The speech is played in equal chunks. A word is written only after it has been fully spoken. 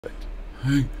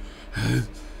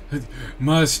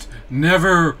must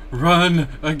never run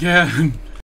again.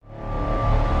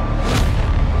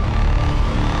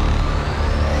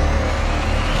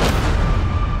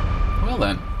 Well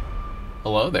then,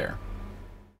 hello there.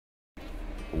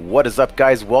 What is up,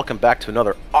 guys? Welcome back to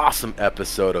another awesome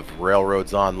episode of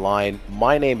Railroads Online.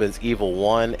 My name is Evil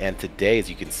One, and today, as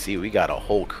you can see, we got a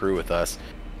whole crew with us.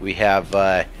 We have,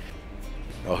 oh,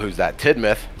 who's that?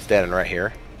 Tidmouth, standing right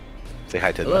here. Say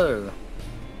hi, Tidmouth. Hello.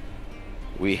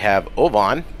 We have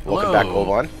Ovan. Welcome back,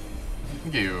 Ovan.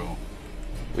 Thank you.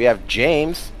 We have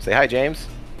James. Say hi, James.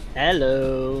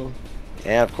 Hello.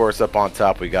 And, of course, up on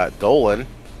top, we got Dolan.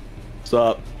 What's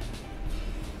up?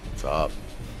 What's up?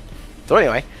 So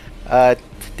anyway,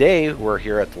 today we're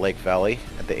here at the Lake Valley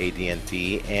at the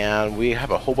AD&D, and we have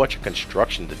a whole bunch of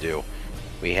construction to do.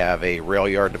 We have a rail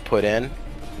yard to put in.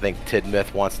 I think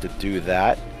Tidmouth wants to do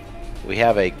that. We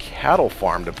have a cattle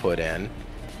farm to put in.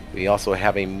 We also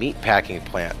have a meat packing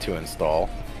plant to install.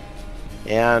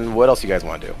 And what else you guys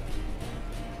want to do?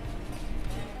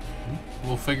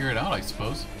 We'll figure it out, I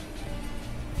suppose.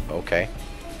 Okay,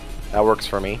 that works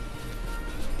for me.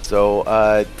 So,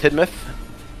 Tidmouth,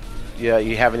 yeah,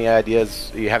 you have any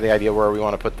ideas? You have the idea where we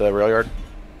want to put the rail yard?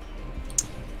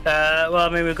 Well, I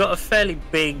mean, we've got a fairly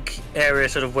big area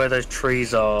sort of where those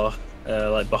trees are,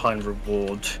 like behind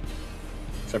Reward.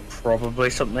 So probably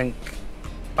something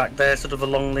back there, sort of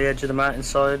along the edge of the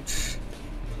mountainside.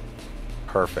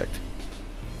 Perfect.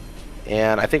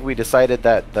 And I think we decided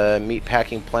that the meat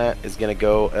packing plant is going to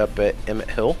go up at Emmett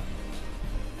Hill.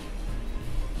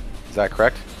 Is that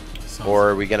correct?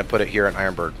 Or are we going to put it here in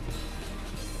Ironburg?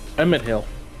 Emmett Hill.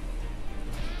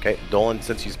 Okay, Dolan,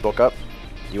 since you spoke up,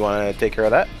 you want to take care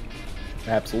of that?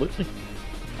 Absolutely.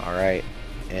 Alright,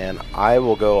 and I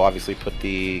will go obviously put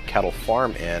the cattle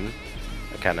farm in.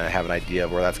 I kind of have an idea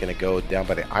of where that's going to go, down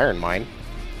by the iron mine.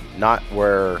 Not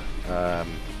where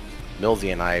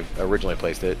Millsy and I originally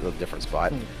placed it, a different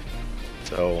spot.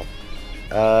 So,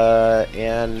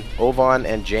 and Ovan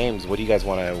and James, what do you guys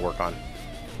want to work on?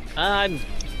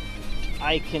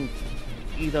 I can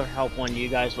either help one of you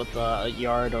guys with the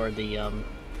yard or the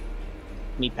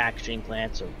meat packaging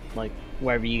plants, or like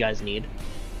wherever you guys need.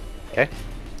 Okay.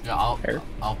 Yeah,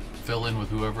 I'll fill in with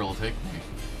whoever will take me.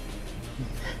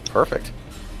 Perfect.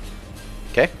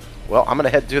 Okay. Well, I'm gonna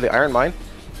head to the iron mine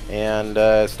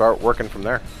and start working from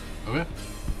there. Okay.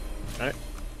 All right.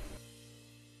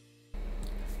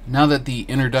 Now that the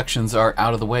introductions are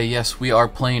out of the way, yes, we are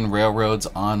playing Railroads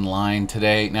Online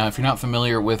today. Now, if you're not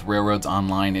familiar with Railroads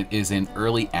Online, it is an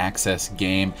early access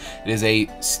game. It is a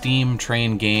steam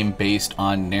train game based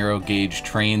on narrow gauge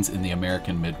trains in the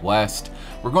American Midwest.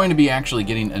 We're going to be actually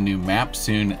getting a new map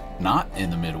soon, not in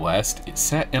the Midwest. It's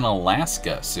set in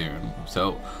Alaska soon,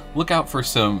 so look out for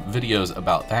some videos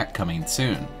about that coming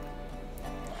soon.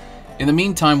 In the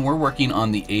meantime, we're working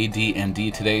on the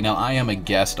AD&D today. Now, I am a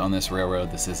guest on this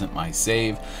railroad. This isn't my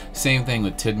save. Same thing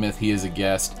with Tidmouth. He is a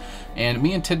guest. And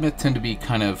me and Tidmouth tend to be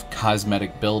kind of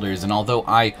cosmetic builders. And although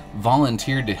I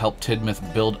volunteered to help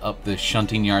Tidmouth build up the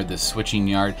shunting yard, the switching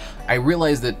yard, I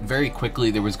realized that very quickly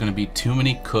there was going to be too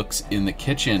many cooks in the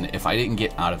kitchen if I didn't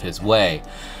get out of his way.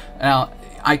 Now,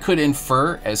 I could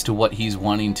infer as to what he's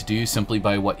wanting to do simply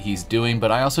by what he's doing,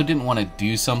 but I also didn't want to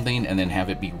do something and then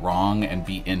have it be wrong and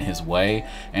be in his way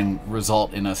and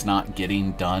result in us not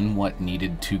getting done what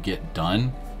needed to get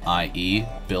done, i.e.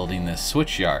 building this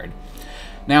switch yard.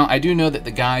 Now, I do know that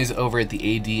the guys over at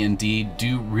the AD&D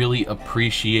do really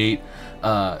appreciate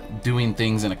doing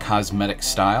things in a cosmetic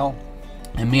style.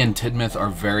 And me and Tidmouth are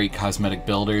very cosmetic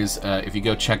builders. If you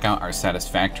go check out our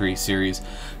Satisfactory series,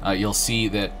 you'll see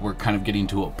that we're kind of getting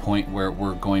to a point where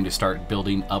we're going to start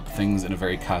building up things in a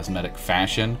very cosmetic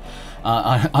fashion.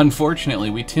 Unfortunately,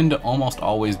 we tend to almost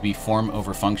always be form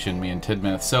over function, me and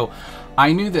Tidmouth. So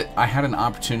I knew that I had an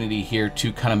opportunity here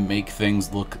to kind of make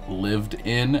things look lived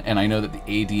in, and I know that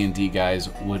the AD&D guys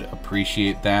would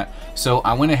appreciate that. So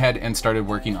I went ahead and started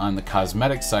working on the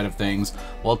cosmetic side of things,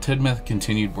 while Tidmouth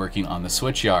continued working on the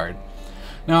switch yard.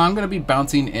 Now, I'm going to be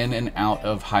bouncing in and out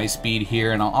of high speed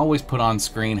here, and I'll always put on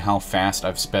screen how fast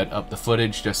I've sped up the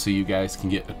footage just so you guys can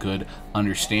get a good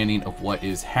understanding of what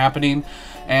is happening.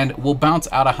 And we'll bounce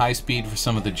out of high speed for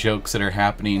some of the jokes that are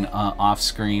happening off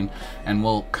screen, and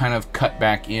we'll kind of cut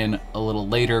back in a little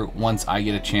later once I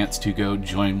get a chance to go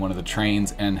join one of the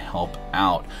trains and help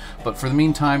out. But for the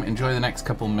meantime, enjoy the next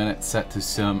couple minutes set to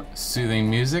some soothing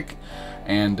music,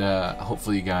 and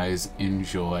hopefully you guys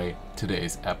enjoy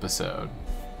today's episode.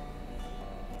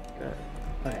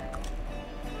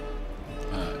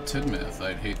 Tidmouth,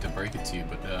 I'd hate to break it to you,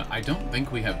 but I don't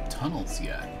think we have tunnels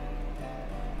yet.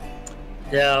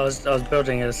 Yeah, I was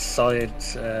building a side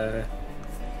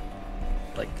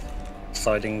like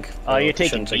siding. Oh, or you're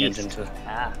taking shunting east. engine to.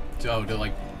 Ah. Oh, to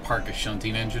like park a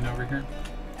shunting engine over here?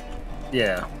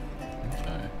 Yeah.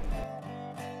 Okay.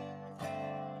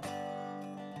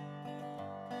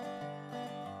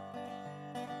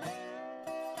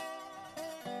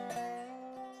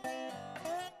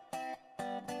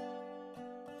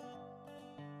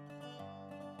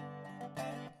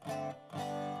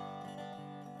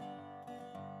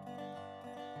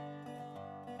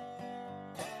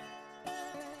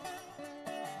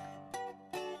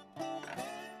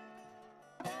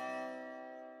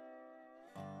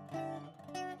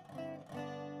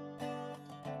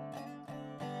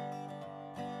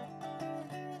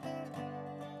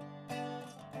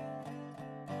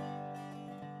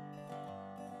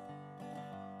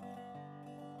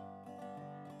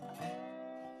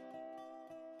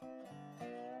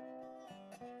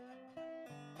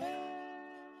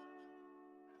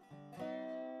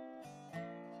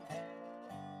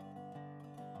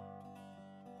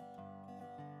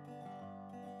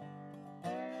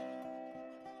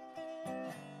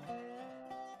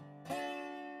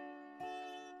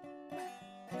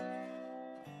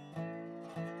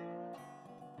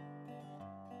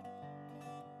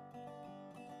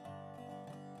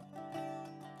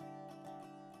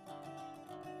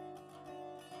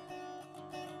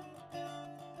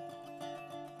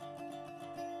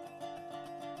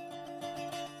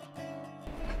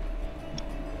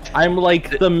 I'm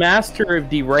like the master of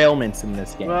derailments in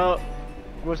this game. Well,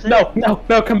 was it? No,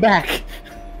 come back.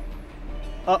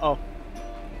 Uh-oh.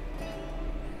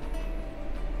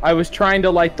 I was trying to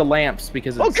light the lamps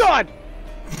because it's... Oh God!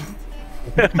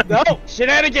 No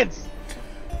shenanigans.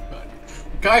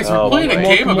 Guys, Oh, we're playing a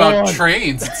boy. game Come about on.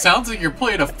 trains. It sounds like you're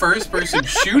playing a first-person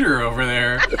shooter over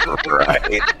there.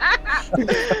 Right.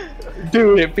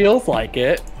 Dude, it feels like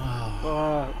it.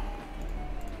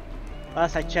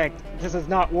 Last I checked, this is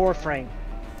not Warframe.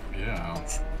 Yeah.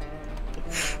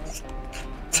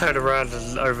 Turn around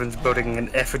and Owen's building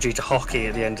an effigy to hockey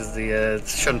at the end of the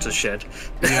shunter shed.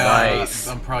 Yeah, Nice.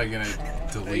 I'm probably gonna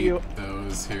delete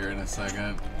those here in a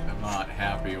second. I'm not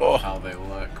happy with how they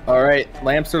look. Alright,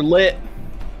 lamps are lit.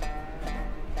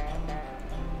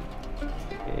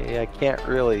 Okay, I can't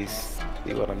really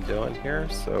see what I'm doing here,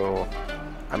 so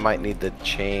I might need to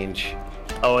change.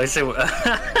 Oh, I see.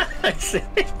 I see.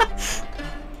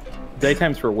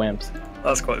 Daytime's for wimps.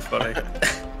 That's quite funny.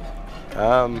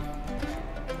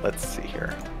 Let's see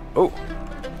here. Oh,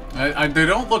 They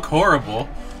don't look horrible.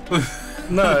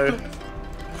 No.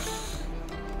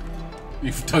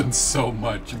 You've done so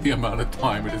much in the amount of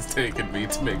time it has taken me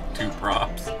to make 2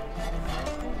 props.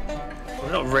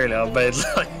 Well, not really. I made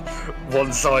like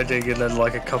one siding and then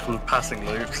like a couple of passing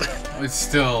loops. It's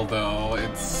still though.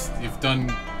 It's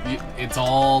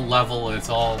all level. It's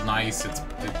all nice. It's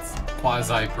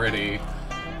quasi pretty.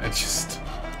 It's just.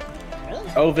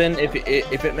 Oven, if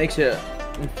it makes you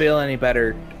feel any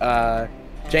better,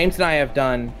 James and I have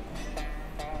done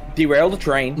derailed a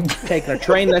train, taken a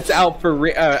train that's out for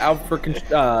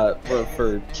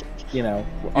you know,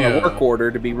 on a work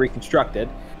order to be reconstructed.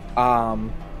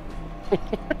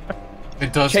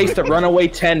 It does. Chased a runaway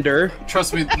tender.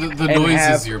 Trust me, the and noises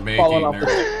have you're making fallen off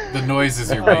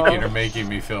are making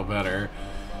me feel better.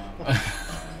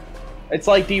 It's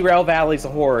like Derail Valley's a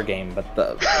horror game, but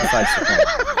besides the point.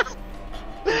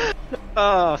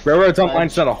 Railroads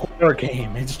Online's not a horror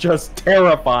game. It's just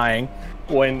terrifying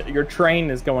when your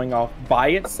train is going off by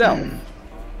itself.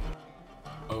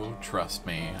 Oh, trust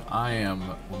me, I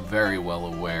am very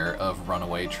well aware of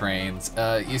runaway trains.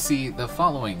 You see, the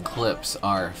following clips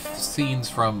are scenes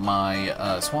from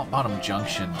my Swamp Bottom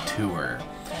Junction tour.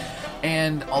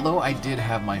 And although I did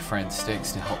have my friend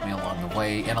Styx to help me along the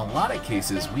way, in a lot of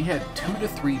cases we had 2 to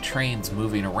 3 trains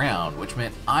moving around, which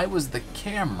meant I was the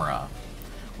camera.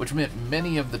 Which meant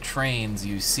many of the trains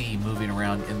you see moving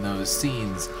around in those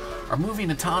scenes are moving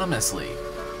autonomously,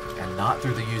 and not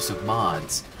through the use of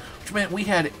mods. Which meant we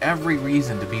had every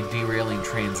reason to be derailing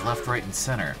trains left, right, and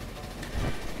center.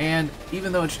 And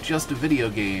even though it's just a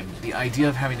video game, the idea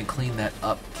of having to clean that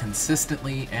up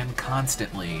consistently and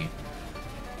constantly...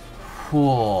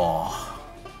 whew.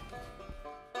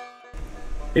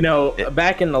 You know,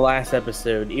 back in the last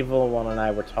episode, Evil One and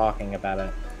I were talking about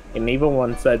it. And Evil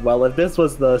One said, well, if this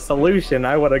was the solution,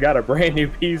 I would have got a brand new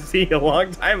PC a long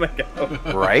time ago.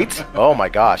 right? Oh my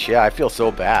gosh, yeah, I feel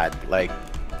so bad. Like,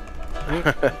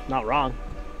 Not wrong.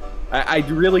 I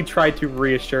really tried to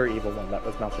reassure Evil One that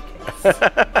was not the case.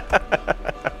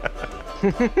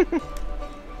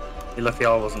 You're lucky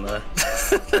I wasn't there.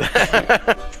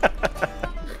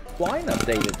 Line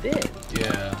update it did.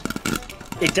 Yeah.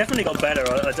 It definitely got better.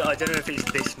 I don't know if it's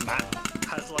this map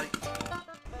has like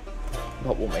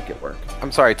but we'll make it work.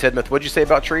 I'm sorry, Tidmouth. What'd you say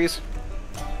about trees?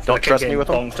 Don't trust me with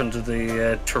them? Bonked under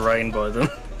the terrain by them.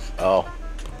 Oh.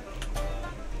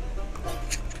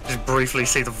 Just briefly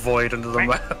see the void under the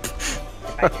map.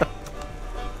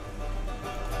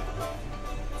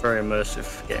 Very immersive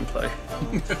gameplay.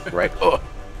 Right. Oh.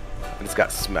 I just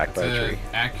got smacked by a tree.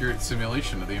 Accurate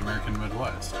simulation of the American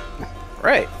Midwest.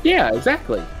 Right. Yeah,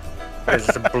 exactly. There's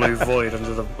just a blue void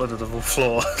under the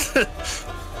floor.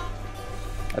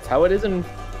 That's how it is in,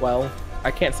 well,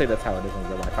 I can't say that's how it is in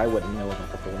real life. I wouldn't know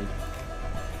about the void.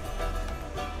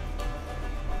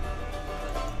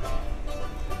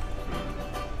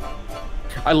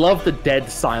 I love the dead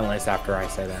silence after I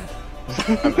say that.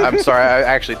 I'm sorry, I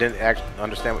actually didn't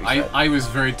understand what you said. I was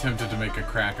very tempted to make a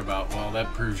crack about, well, that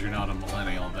proves you're not a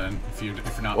millennial then, if you're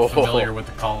not familiar with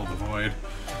the Call of the Void.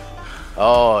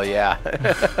 Oh, yeah.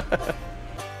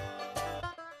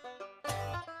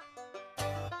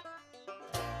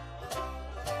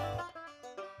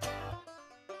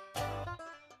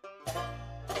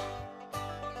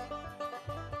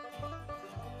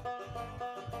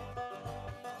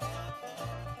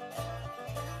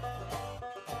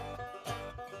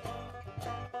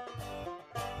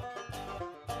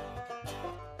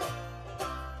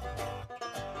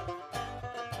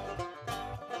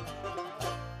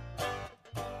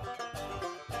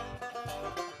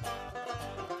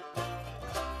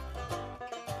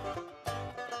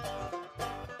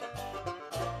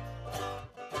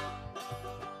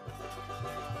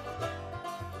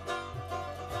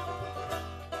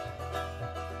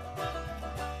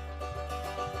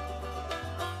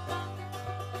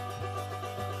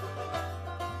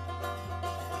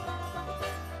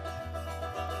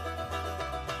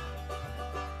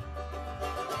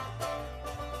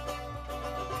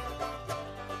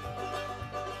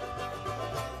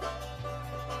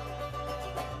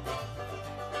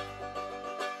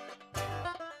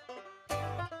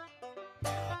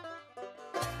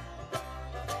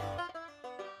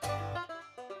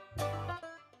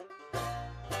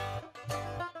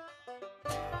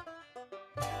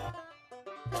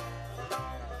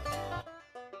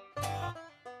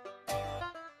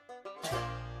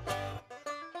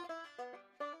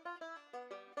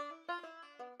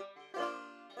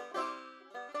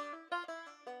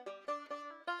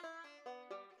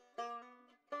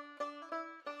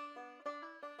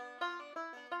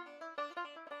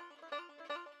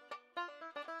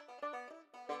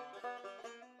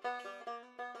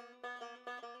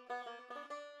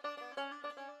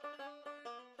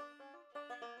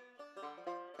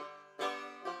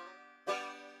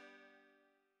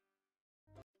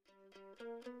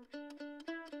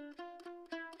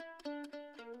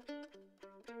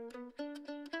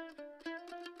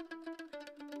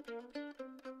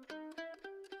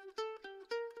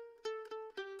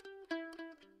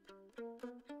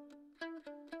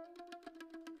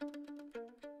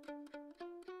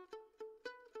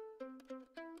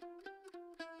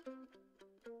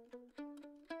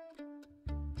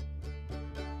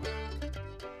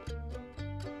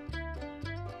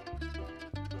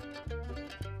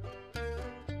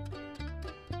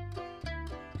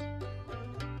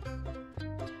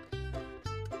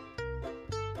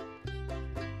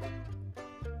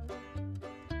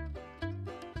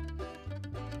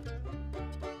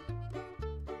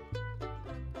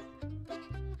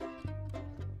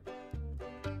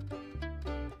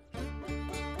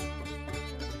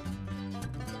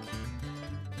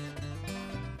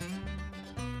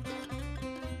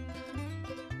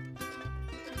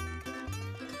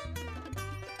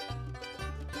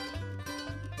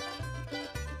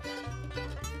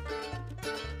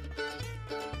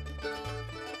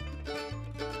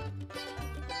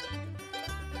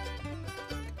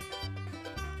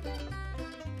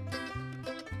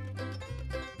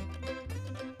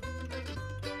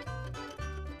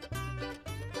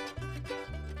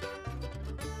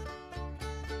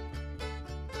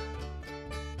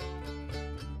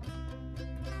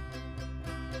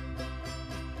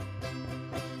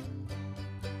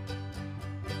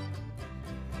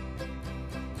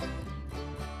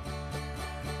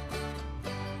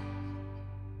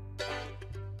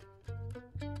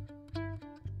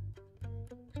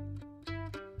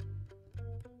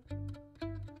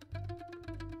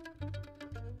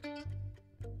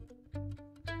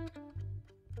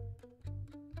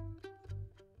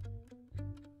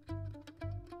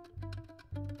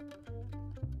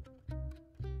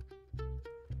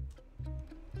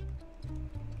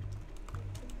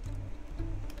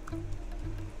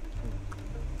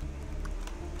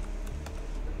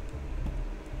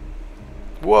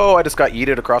 Whoa, I just got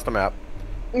yeeted across the map.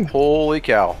 Holy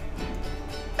cow.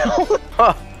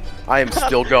 Huh. I am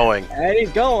still going. And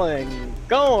he's going.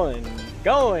 I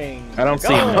don't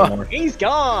see him anymore. He's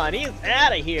gone. He's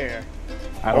out of here.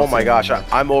 Oh my gosh,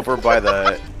 I'm over by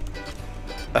the.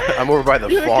 I'm over by the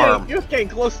farm. You're getting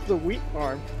close to the wheat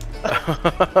farm.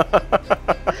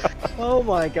 Oh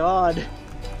my god.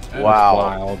 Wow.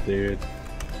 Wild, dude.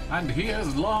 And he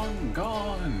is long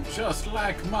gone, just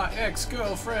like my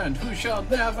ex-girlfriend, who shall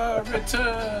never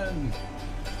return.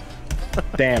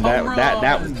 Damn,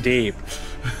 that was deep.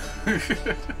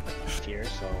 Here,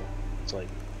 so it's like,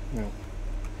 you know.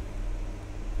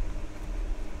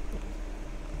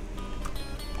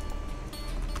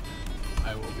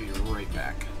 I will be right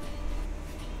back.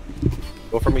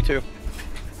 Go for me too.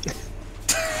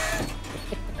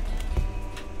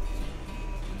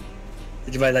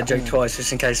 Did you make that joke twice,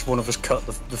 just in case one of us cut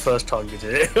the first time you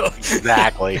did it?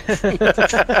 Exactly.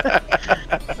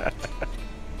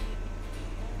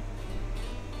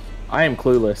 I am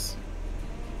clueless.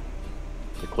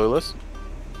 You clueless?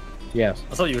 Yes.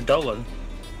 I thought you were Dolan.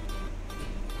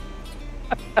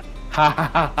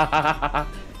 I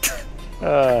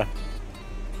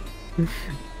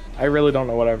really don't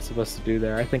know what I was supposed to do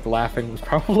there. I think laughing was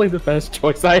probably the best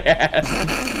choice I had.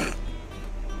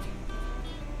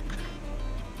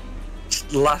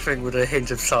 Just laughing with a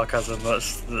hint of sarcasm,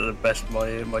 that's the best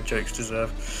my jokes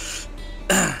deserve.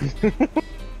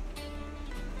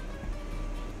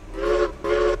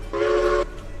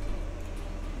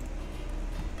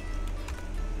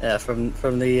 Yeah,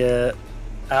 from the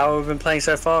hour we've been playing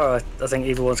so far, I think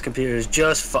either one's computer is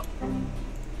just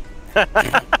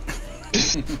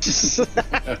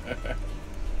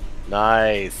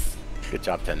Nice. Good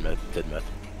job, Tidmouth.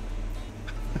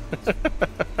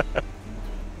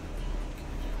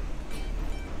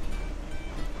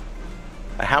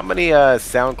 How many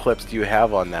sound clips do you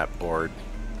have on that board?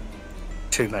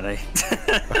 too many.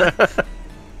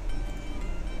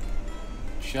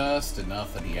 Just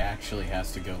enough that he actually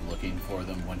has to go looking for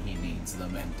them when he needs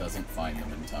them and doesn't find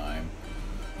them in time.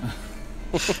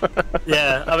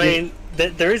 Yeah, I mean,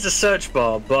 there is a search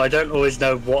bar, but I don't always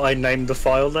know what I named the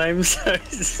file names.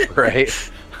 Right.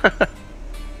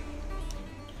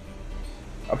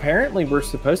 Apparently, we're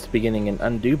supposed to be getting an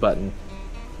undo button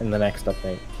in the next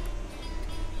update.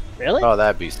 Really? Oh,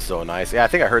 that'd be so nice. Yeah, I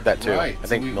think I heard that too. Right, I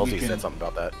think so we Milty can- said something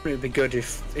about that. It would be good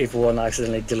if either one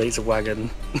accidentally deletes a wagon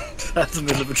at the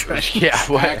middle of a train. Yeah,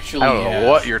 well, Actually, I don't know yeah.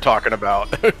 what you're talking about.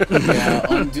 Yeah,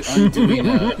 undoing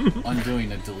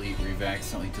a delete where you've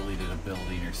accidentally deleted a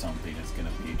building or something is going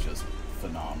to be just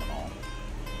phenomenal.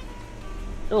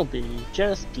 It'll be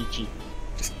just peachy.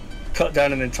 Cut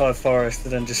down an entire forest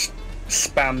and then just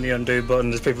spam the undo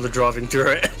button as people are driving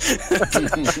through it.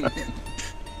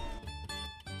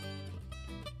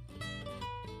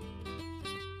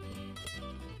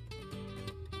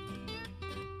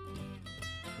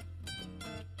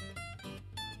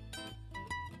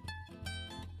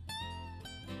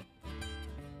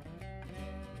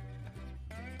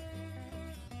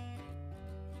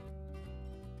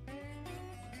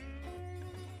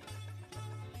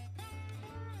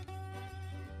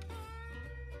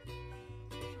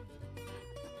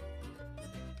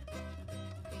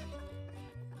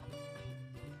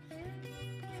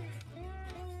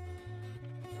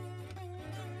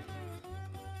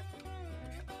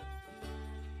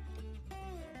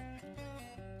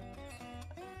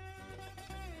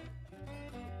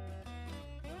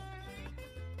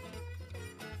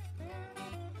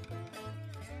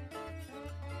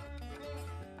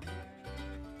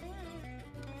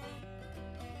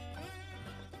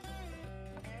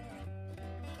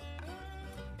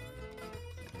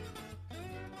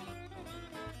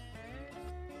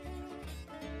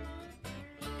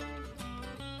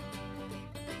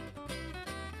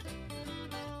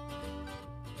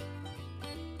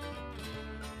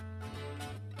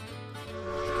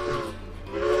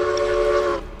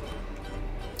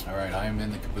 Alright, I am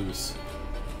in the caboose.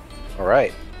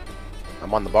 Alright.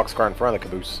 I'm on the boxcar in front of the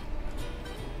caboose.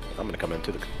 I'm gonna come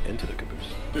into the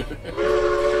caboose.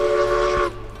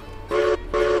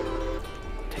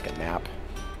 Take a nap.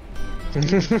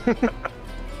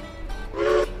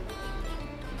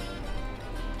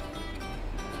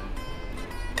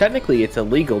 Technically, it's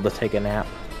illegal to take a nap.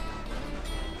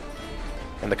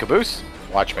 In the caboose?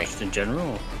 Watch me. Just in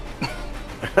general.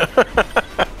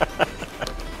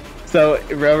 So,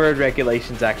 railroad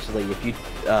regulations actually, if you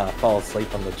fall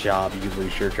asleep on the job, you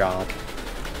lose your job.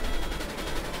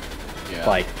 Yeah.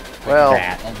 Like, Well-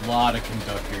 that. A lot of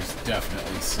conductors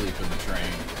definitely sleep in the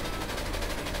train.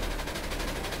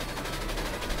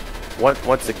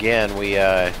 Once again, we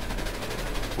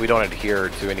don't adhere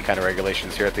to any kind of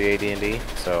regulations here at the AD&D,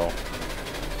 so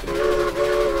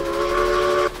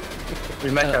We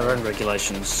make our own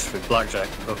regulations with blackjack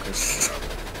hookers.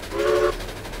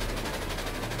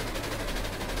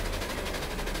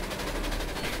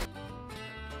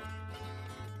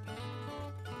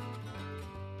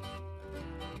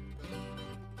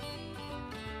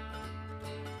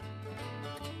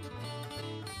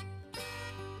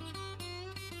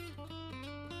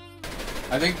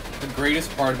 I think the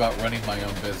greatest part about running my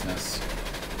own business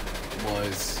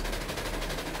was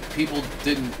people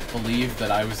didn't believe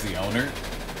that I was the owner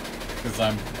because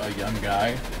I'm a young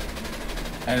guy.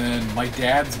 And then my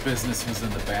dad's business was in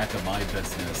the back of my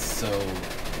business, so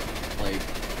like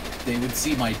they would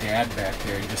see my dad back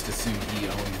there and just assume he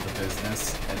owned the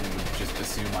business and would just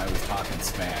assume I was talking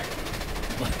smack.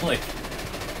 Like,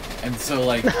 and so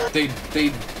like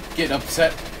they'd get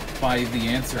upset by the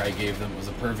answer I gave them. It was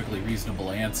a perfectly reasonable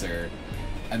answer,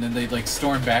 and then they'd like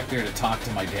storm back there to talk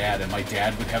to my dad, and my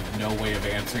dad would have no way of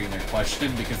answering their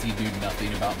question because he knew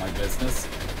nothing about my business.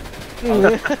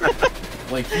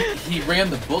 Like he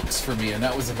ran the books for me, and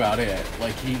that was about it.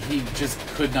 Like he just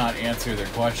could not answer their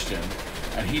question,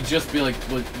 and he'd just be like,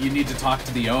 "Well, you need to talk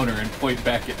to the owner," and point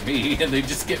back at me, and they'd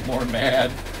just get more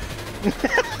mad.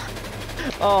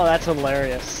 Oh, that's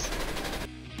hilarious.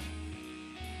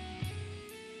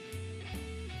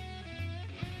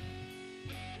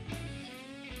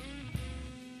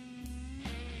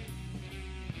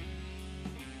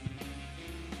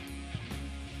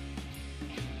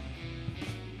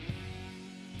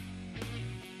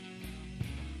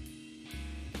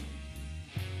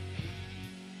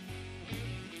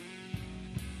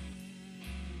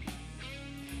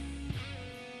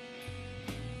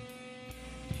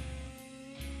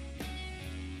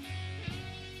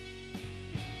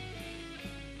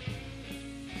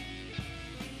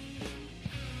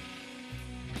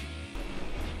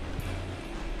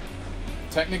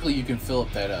 Technically, you can fill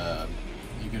up that.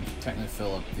 You can technically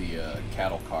fill up the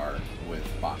cattle car with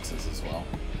boxes as well.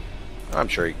 I'm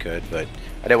sure you could, but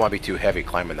I didn't want to be too heavy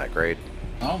climbing that grade.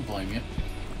 I don't blame you.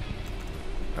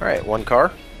 Alright, one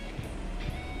car.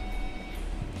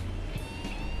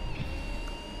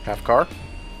 Half car.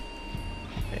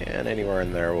 And anywhere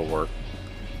in there will work.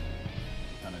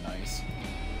 Kind of nice.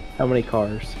 How many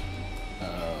cars?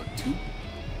 2.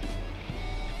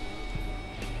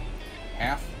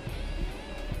 Half.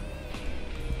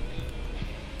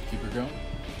 Keep her going.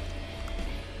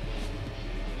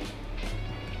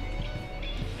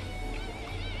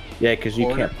 Yeah, because you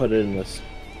Order. can't put it in this.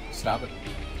 Stop it.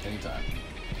 Anytime.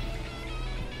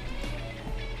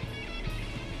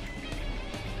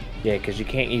 Yeah, because you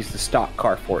can't use the stock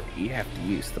car for it. You have to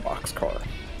use the box car.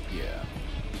 Yeah.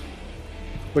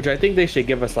 Which I think they should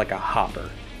give us like a hopper.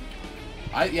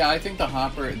 I think the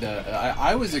hopper.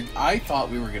 I thought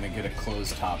we were gonna get a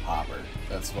closed top hopper.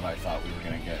 That's what I thought we were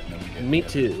gonna get, and then we didn't. Me get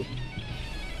it. too.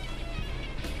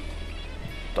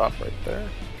 Stop right there.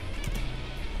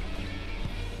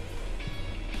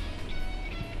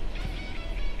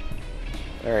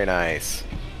 Very nice.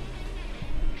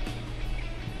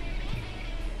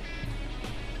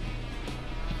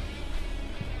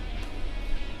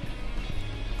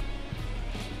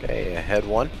 Okay, ahead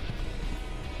one.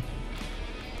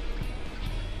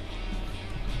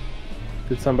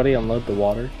 Did somebody unload the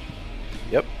water?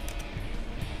 Yep.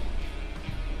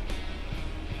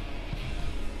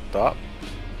 Stop.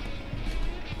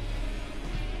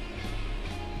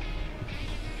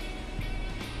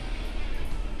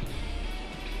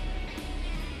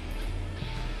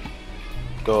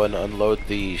 Go and unload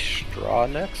the straw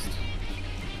next.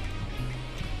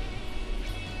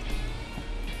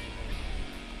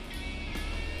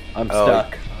 I'm Oh.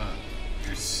 stuck.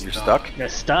 You're stuck. You're stuck? You're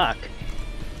stuck.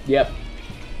 Yep.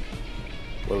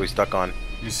 What are we stuck on?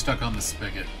 You're stuck on the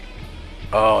spigot.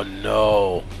 Oh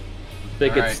no.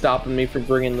 Spigot's Alright. stopping me from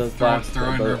bringing the Throw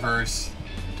in reverse.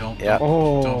 Don't. Yeah.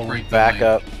 Don't break the Back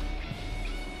lane.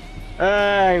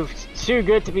 up. Too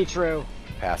good to be true.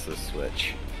 Pass the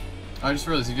switch. I just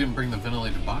realized you didn't bring the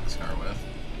ventilated boxcar with.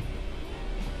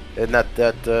 Isn't that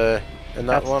That's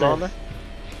one the- on there?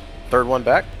 Third one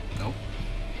back? Nope.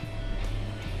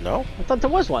 No? I thought there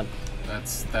was one.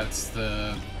 That's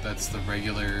the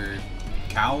regular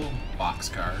cow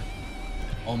boxcar.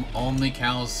 Only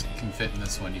cows can fit in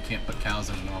this one. You can't put cows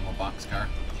in a normal boxcar.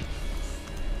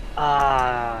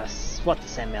 What the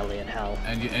Sam Elliott hell.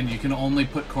 And you can only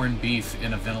put corned beef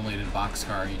in a ventilated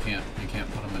boxcar. You can't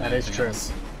put them in That is anything true.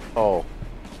 else. Oh.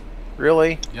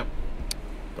 Really? Yep.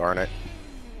 Darn it.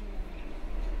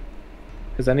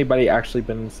 Has anybody actually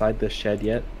been inside this shed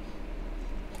yet?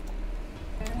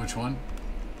 Which one?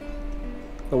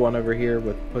 The one over here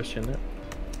with push in it?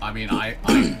 I mean,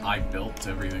 I built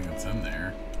everything that's in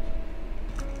there.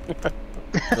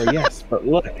 Well, yes, but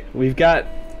look, we've got.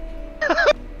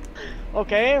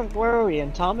 Okay, where are we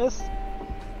in Thomas?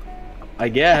 I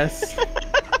guess.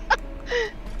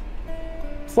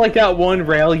 It's like that one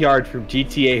rail yard from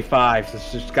GTA 5.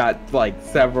 It's just got like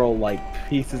several like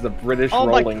pieces of British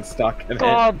rolling stuck in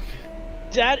it.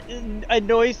 That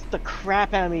annoys the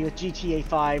crap out of me with GTA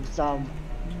 5's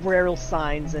rail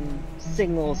signs and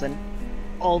signals and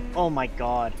oh my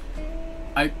god.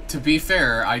 To be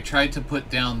fair, I tried to put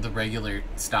down the regular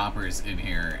stoppers in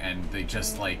here, and they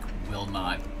just like will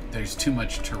not. There's too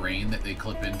much terrain that they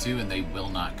clip into, and they will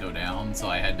not go down. So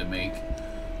I had to make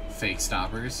fake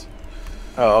stoppers.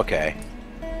 Oh, okay.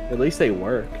 At least they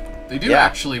work. They do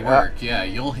actually work. Yeah,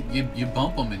 you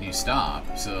bump them and you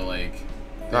stop. So like,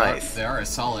 they are a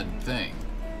solid thing.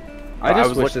 I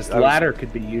just wish this ladder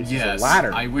could be used as a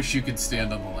ladder. I wish you could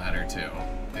stand on the ladder too.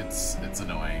 It's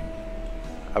annoying.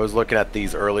 I was looking at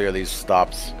these earlier, these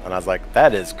stops, and I was like,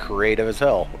 that is creative as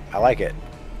hell. I like it.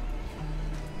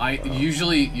 I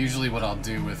usually what I'll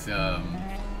do with the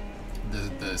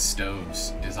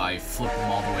stoves is I flip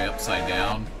them all the way upside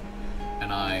down,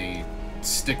 and I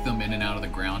stick them in and out of the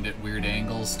ground at weird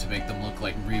angles to make them look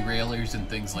like re-railers and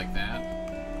things like that.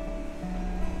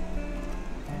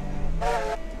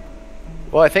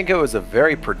 Well, I think it was a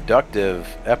very productive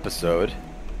episode.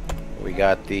 We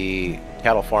got the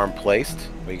cattle farm placed.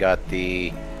 We got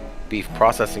the beef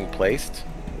processing placed.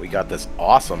 We got this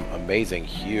awesome, amazing,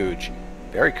 huge,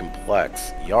 very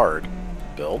complex yard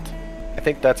built. I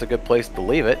think that's a good place to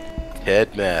leave it.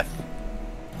 Tidmouth.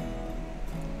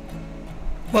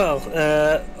 Well,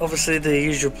 obviously the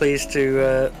usual please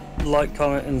to like,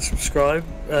 comment and subscribe.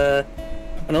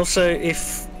 And also,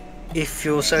 if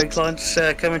you're so inclined,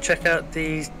 come and check out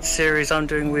the series I'm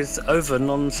doing with Oven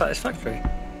on Satisfactory.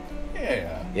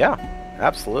 Yeah,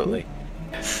 absolutely.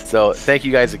 So thank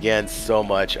you guys again so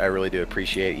much. I really do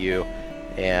appreciate you.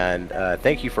 And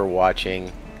thank you for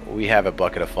watching. We have a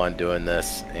bucket of fun doing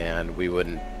this, and we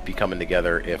wouldn't be coming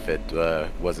together if it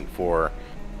wasn't for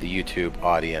the YouTube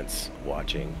audience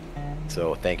watching.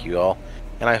 So thank you all,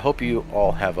 and I hope you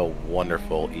all have a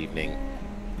wonderful evening.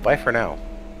 Bye for now.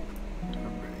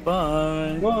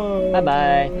 Bye. Bye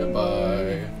bye. Goodbye.